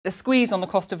The squeeze on the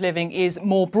cost of living is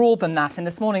more broad than that, and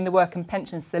this morning the Work and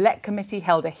Pensions Select Committee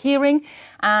held a hearing,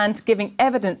 and giving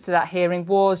evidence to that hearing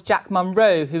was Jack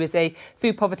Monroe, who is a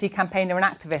food poverty campaigner and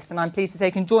activist, and I'm pleased to say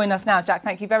he can join us now. Jack,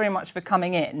 thank you very much for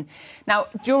coming in. Now,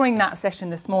 during that session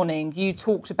this morning, you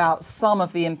talked about some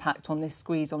of the impact on this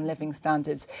squeeze on living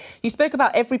standards. You spoke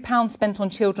about every pound spent on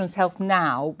children's health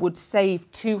now would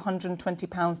save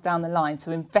 £220 down the line,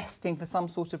 so investing for some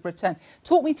sort of return.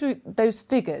 Talk me through those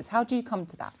figures. How do you come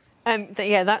to that?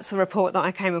 Yeah, that's a report that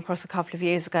I came across a couple of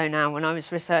years ago now when I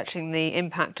was researching the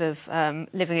impact of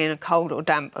living in a cold or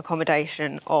damp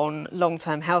accommodation on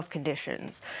long-term health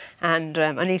conditions. And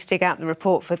I need to dig out the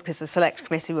report because the Select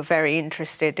Committee were very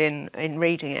interested in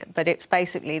reading it. But it's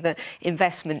basically the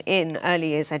investment in early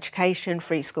years education,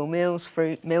 free school meals,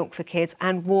 fruit, milk for kids,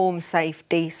 and warm, safe,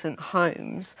 decent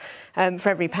homes. For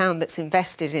every pound that's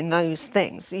invested in those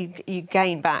things, you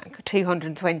gain back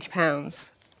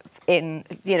 £220 in,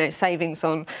 savings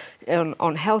on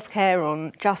healthcare,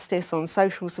 on justice, on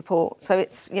social support. So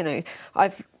it's,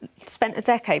 I've spent a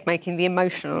decade making the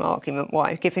emotional argument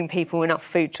why giving people enough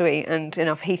food to eat and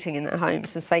enough heating in their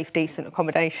homes and safe, decent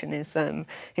accommodation is the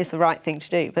right thing to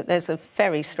do. But there's a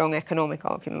very strong economic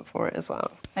argument for it as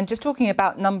well. And just talking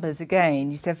about numbers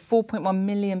again, you said 4.1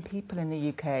 million people in the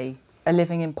UK are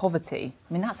living in poverty.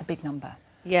 I mean, that's a big number.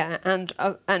 Yeah, and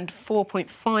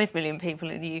 4.5 million people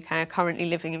in the UK are currently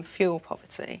living in fuel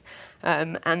poverty.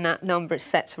 And that number is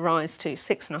set to rise to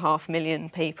 6.5 million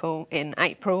people in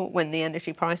April when the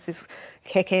energy prices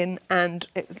kick in, and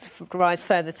it will rise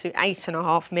further to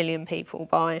 8.5 million people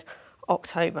by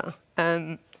October.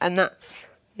 And that's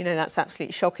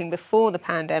absolutely shocking. Before the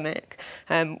pandemic,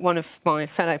 one of my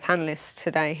fellow panellists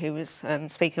today who was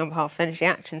speaking on behalf of Energy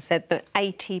Action said that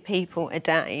 80 people a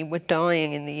day were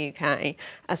dying in the UK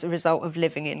as a result of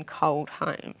living in cold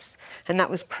homes. And that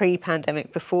was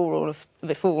pre-pandemic, before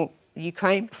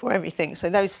Ukraine, before everything. So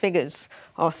those figures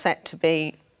are set to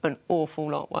be an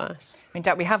awful lot worse. I mean,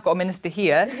 Jack, we have got a minister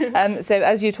here. So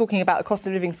as you're talking about the cost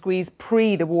of living squeeze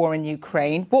pre the war in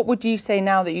Ukraine, what would you say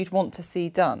now that you'd want to see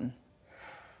done?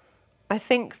 I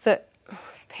think that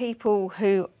people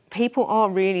are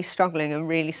really struggling and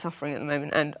really suffering at the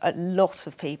moment, and a lot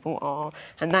of people are,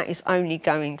 and that is only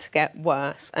going to get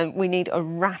worse. And we need a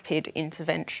rapid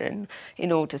intervention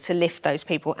in order to lift those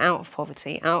people out of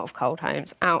poverty, out of cold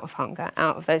homes, out of hunger,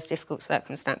 out of those difficult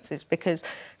circumstances, because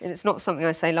it's not something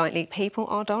I say lightly. People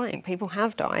are dying, people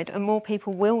have died, and more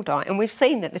people will die. And we've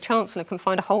seen that the Chancellor can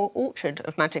find a whole orchard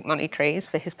of magic money trees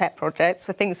for his pet projects,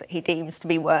 for things that he deems to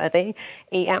be worthy,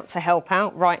 Eat Out to help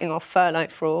out, writing off furlough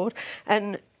fraud,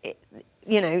 and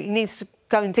he needs to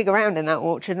go and dig around in that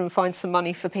orchard and find some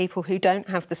money for people who don't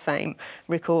have the same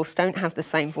recourse, don't have the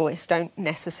same voice, don't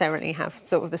necessarily have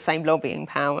sort of the same lobbying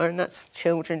power, and that's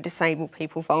children, disabled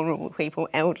people, vulnerable people,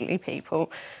 elderly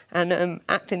people, and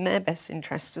act in their best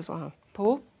interest as well.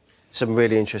 Paul? Some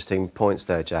really interesting points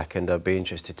there, Jack, and I'd be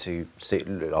interested to see.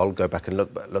 I'll go back and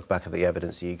look back at the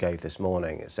evidence you gave this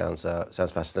morning. It sounds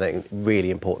fascinating.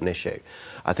 Really important issue.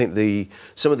 I think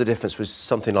some of the difference was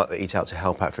something like the Eat Out to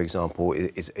Help Out, for example.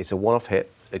 It's a one-off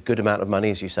hit. A good amount of money,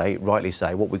 as you say, rightly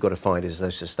say. What we've got to find is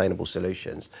those sustainable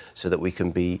solutions so that we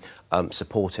can be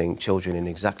supporting children in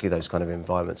exactly those kind of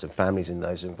environments and families in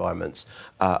those environments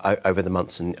over the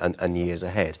months and years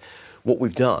ahead. What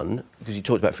we've done, because you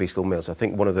talked about free school meals, I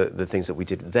think one of the things that we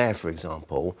did there, for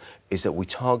example, is that we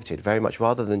targeted very much,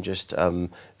 rather than just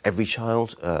every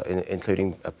child,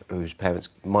 including whose parents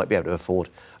might be able to afford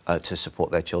to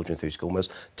support their children through school meals,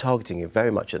 targeting it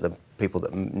very much at the people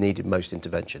that needed most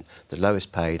intervention, the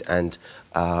lowest paid, and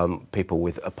people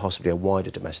with possibly a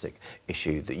wider domestic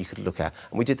issue that you could look at.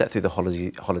 And we did that through the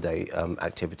holiday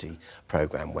activity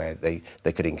programme, where they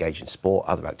could engage in sport,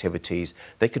 other activities.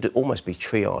 They could almost be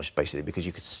triaged, basically, because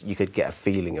you could get a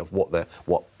feeling of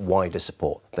what wider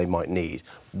support they might need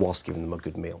whilst giving them a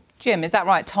good meal. Jim, is that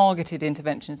right? Targeted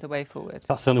interventions the way forward?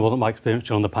 That certainly wasn't my experience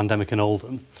during the pandemic in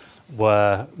Oldham,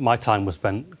 where my time was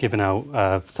spent giving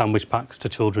out sandwich packs to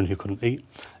children who couldn't eat.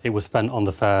 It was spent on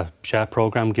the Fair Share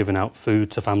programme, giving out food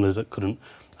to families that couldn't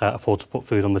afford to put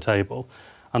food on the table.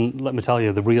 And let me tell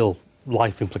you, the real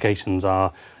life implications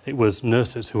are, it was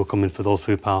nurses who were coming for those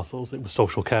food parcels, it was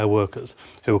social care workers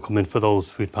who were coming for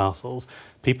those food parcels.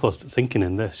 People are sinking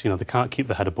in this, they can't keep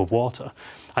their head above water.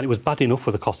 And it was bad enough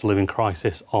with the cost of living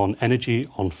crisis on energy,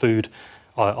 on food,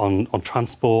 on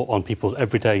transport, on people's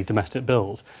everyday domestic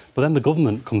bills. But then the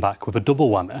government come back with a double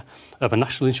whammy of a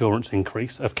national insurance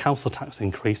increase, of council tax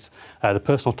increase, the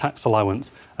personal tax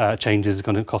allowance changes is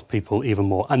going to cost people even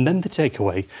more. And then they take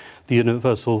away the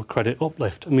universal credit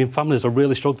uplift. I mean, families are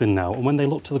really struggling now, and when they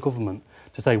look to the government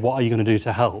to say, what are you going to do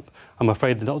to help? I'm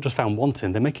afraid they're not just found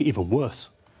wanting, they make it even worse.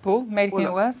 Paul, making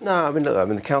it worse? No, I mean, look,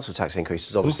 the council tax increase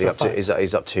is obviously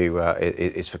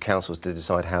is for councils to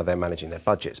decide how they're managing their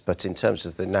budgets. But in terms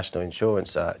of the national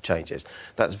insurance changes,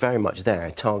 that's very much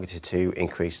there, targeted to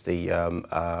increase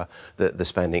the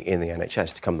spending in the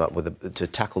NHS to come up with to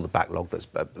tackle the backlog.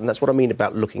 And that's what I mean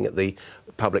about looking at the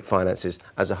public finances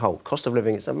as a whole. Cost of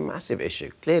living is a massive issue.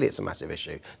 Clearly, it's a massive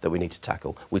issue that we need to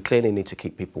tackle. We clearly need to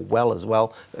keep people well as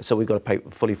well. So we've got to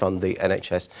fully fund the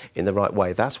NHS in the right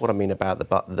way. That's what I mean about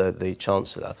the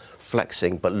Chancellor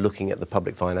flexing but looking at the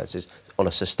public finances on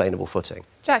a sustainable footing.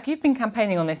 Jack, you've been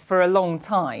campaigning on this for a long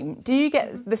time. Do you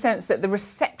get the sense that the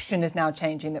reception is now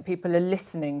changing, that people are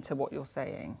listening to what you're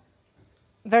saying?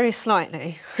 Very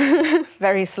slightly,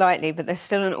 very slightly, but there's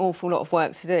still an awful lot of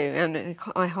work to do, and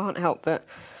I can't help but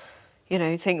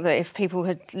think that if people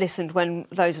had listened when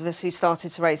those of us who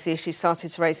started to raise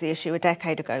the issue a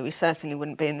decade ago, we certainly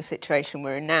wouldn't be in the situation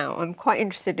we're in now. I'm quite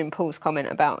interested in Paul's comment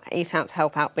about Eat Out to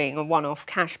Help Out being a one-off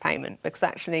cash payment, because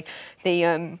actually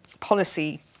the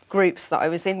policy groups that I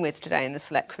was in with today in the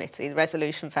Select Committee, the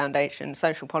Resolution Foundation,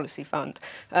 Social Policy Fund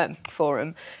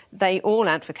Forum, they all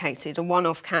advocated a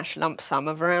one-off cash lump sum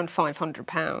of around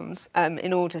 £500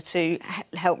 in order to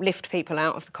help lift people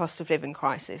out of the cost of living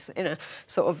crisis in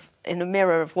a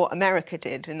mirror of what America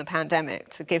did in the pandemic,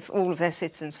 to give all of their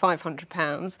citizens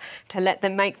 £500 to let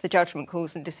them make the judgment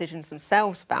calls and decisions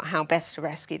themselves about how best to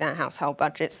rescue their household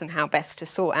budgets and how best to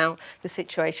sort out the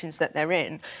situations that they're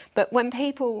in. But when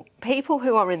people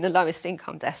who are in the lowest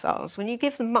income deciles, when you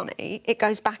give them money, it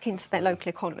goes back into their local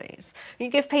economies. You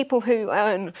give people who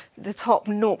earn the top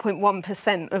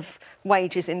 0.1% of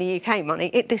wages in the UK money,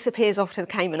 it disappears off to the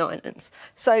Cayman Islands.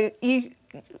 So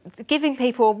giving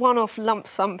people a one-off lump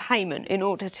sum payment in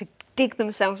order to dig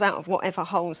themselves out of whatever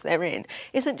holes they're in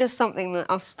isn't just something that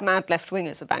us mad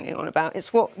left-wingers are banging on about.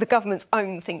 It's what the government's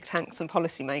own think tanks and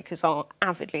policymakers are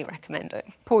avidly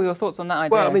recommending. Paul, your thoughts on that idea?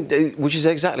 Well, I mean, which is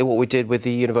exactly what we did with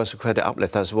the universal credit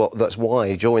uplift. That's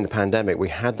why during the pandemic we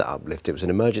had that uplift. It was an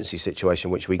emergency situation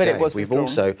which we gave. We've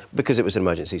also, because it was an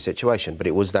emergency situation, but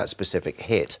it was that specific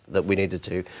hit that we needed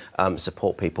to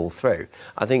support people through.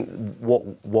 I think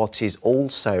what is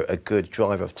also a good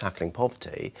driver of tackling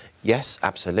poverty, yes,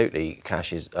 absolutely,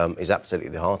 cash is absolutely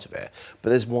the heart of it. But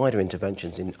there's wider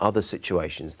interventions in other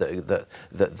situations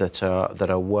that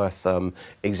are worth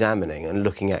examining and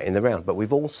looking at in the round. But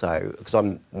we've also, because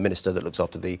I'm the minister that looks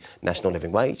after the national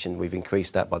living wage, and we've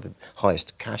increased that by the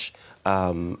highest cash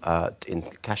in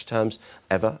cash terms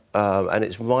ever. And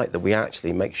it's right that we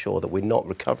actually make sure that we're not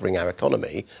recovering our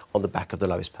economy on the back of the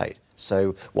lowest paid.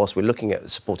 So whilst we're looking at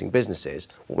supporting businesses,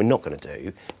 what we're not going to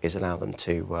do is allow them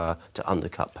to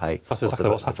undercut pay. That's exactly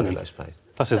what's happening.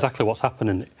 That's exactly what's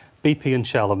happening. BP and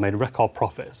Shell have made record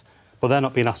profits, but they're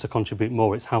not being asked to contribute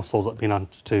more. It's households that are being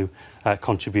asked to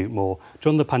contribute more.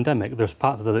 During the pandemic, there's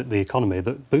parts of the economy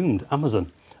that boomed.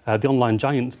 Amazon. The online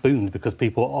giants boomed because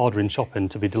people are ordering shopping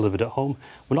to be delivered at home.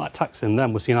 We're not taxing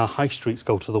them. We're seeing our high streets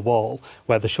go to the wall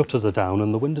where the shutters are down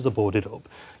and the windows are boarded up.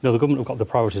 The government have got the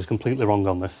priorities completely wrong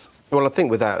on this. Well, I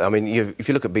think with that, I mean, if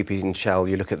you look at BP and Shell,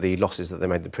 you look at the losses that they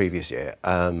made the previous year,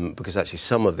 because actually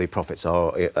some of the profits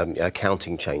are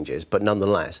accounting changes, but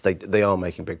nonetheless, they are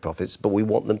making big profits, but we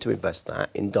want them to invest that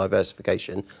in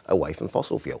diversification away from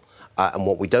fossil fuel. And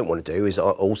what we don't want to do is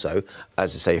also,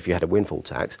 as I say, if you had a windfall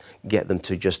tax, get them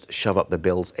to just shove up the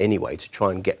bills anyway to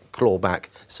try and claw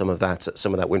back some of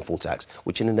that windfall tax,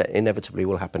 which inevitably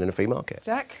will happen in a free market.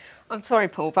 Jack? I'm sorry,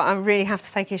 Paul, but I really have to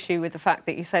take issue with the fact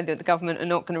that you said that the government are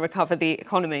not going to recover the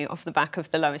economy off the back of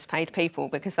the lowest paid people,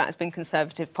 because that has been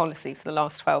Conservative policy for the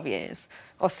last 12 years.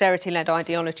 Austerity-led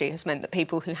ideology has meant that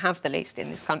people who have the least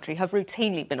in this country have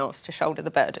routinely been asked to shoulder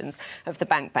the burdens of the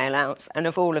bank bailouts and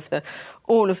of all of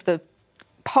the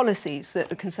policies that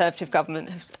the consecutive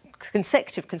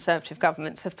Conservative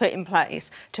governments have put in place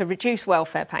to reduce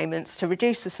welfare payments, to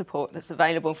reduce the support that's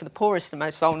available for the poorest and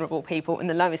most vulnerable people in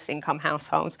the lowest income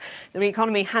households. The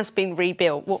economy has been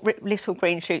rebuilt. What little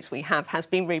green shoots we have has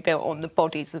been rebuilt on the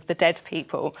bodies of the dead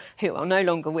people who are no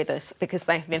longer with us because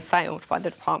they have been failed by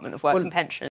the Department of Work and Pensions.